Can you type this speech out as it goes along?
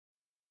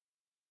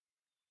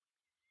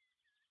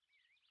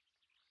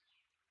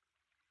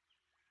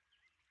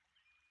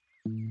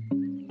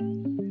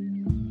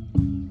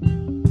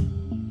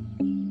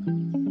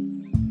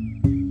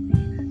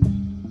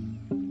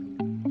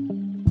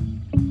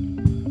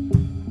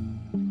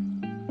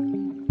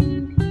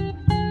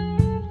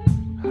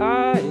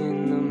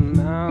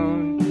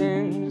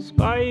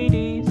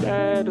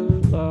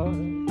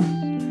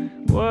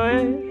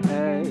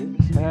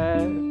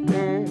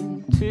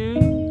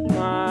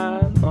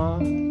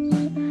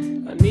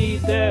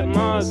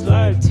smiles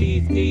like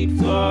teeth need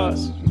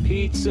floss.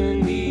 Pizza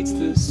needs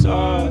the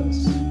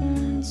sauce.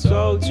 It's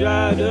all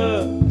dried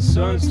up, the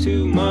sun's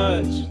too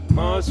much.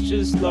 Moss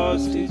just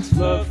lost its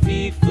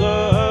fluffy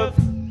fluff.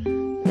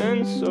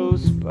 And so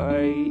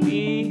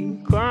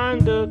Spidey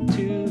climbed up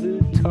to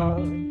the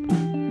top,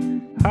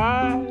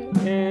 high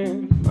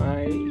and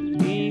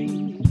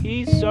mighty.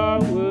 He saw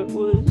what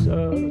was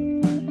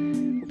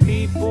up.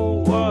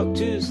 People walk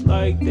just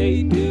like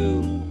they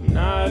do,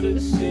 not a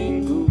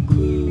single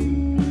clue.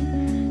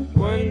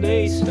 When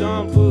they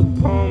stomp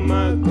upon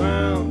my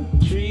ground,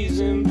 trees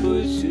and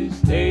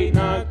bushes they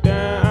knock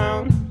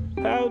down.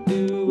 How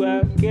do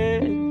I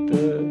get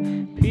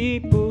the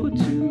people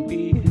to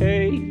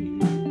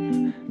behave?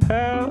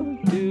 How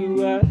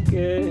do I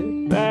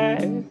get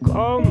back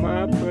all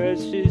my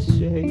precious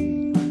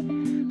shade?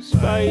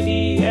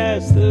 Spidey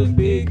asked the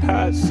big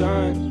hot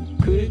sun,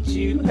 could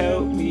you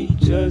help me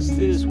just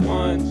this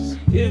once?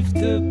 If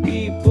the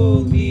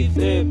people leave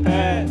their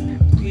path,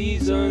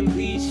 please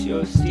unleash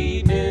your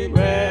steaming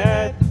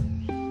wrath.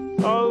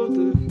 All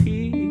the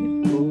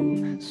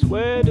people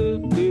sweat a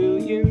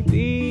billion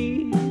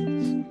bees,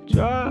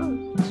 drop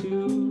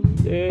to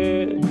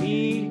their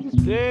knees,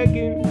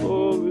 begging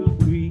for a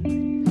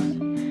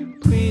breeze.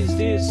 Please,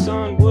 dear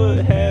son,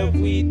 what have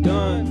we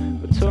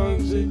done? Our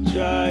tongues are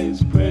dry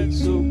as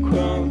pretzel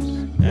crumbs.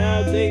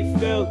 Now they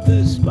felt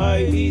the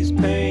Spidey's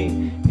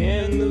pain,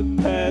 and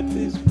the path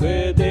is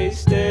where they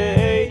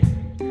stay.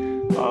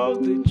 All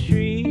the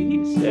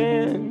trees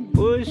and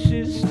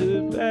bushes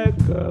stood back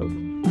up,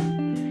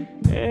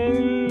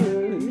 and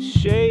the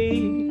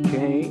shade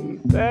came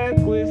back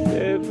with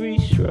every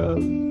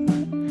shrub.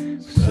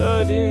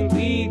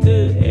 Suddenly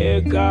the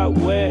air got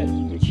wet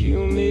and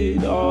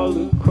humid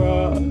all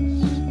across,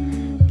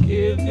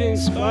 giving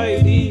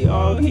Spidey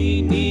all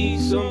he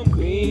needs, some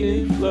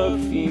green and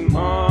fluffy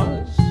moss.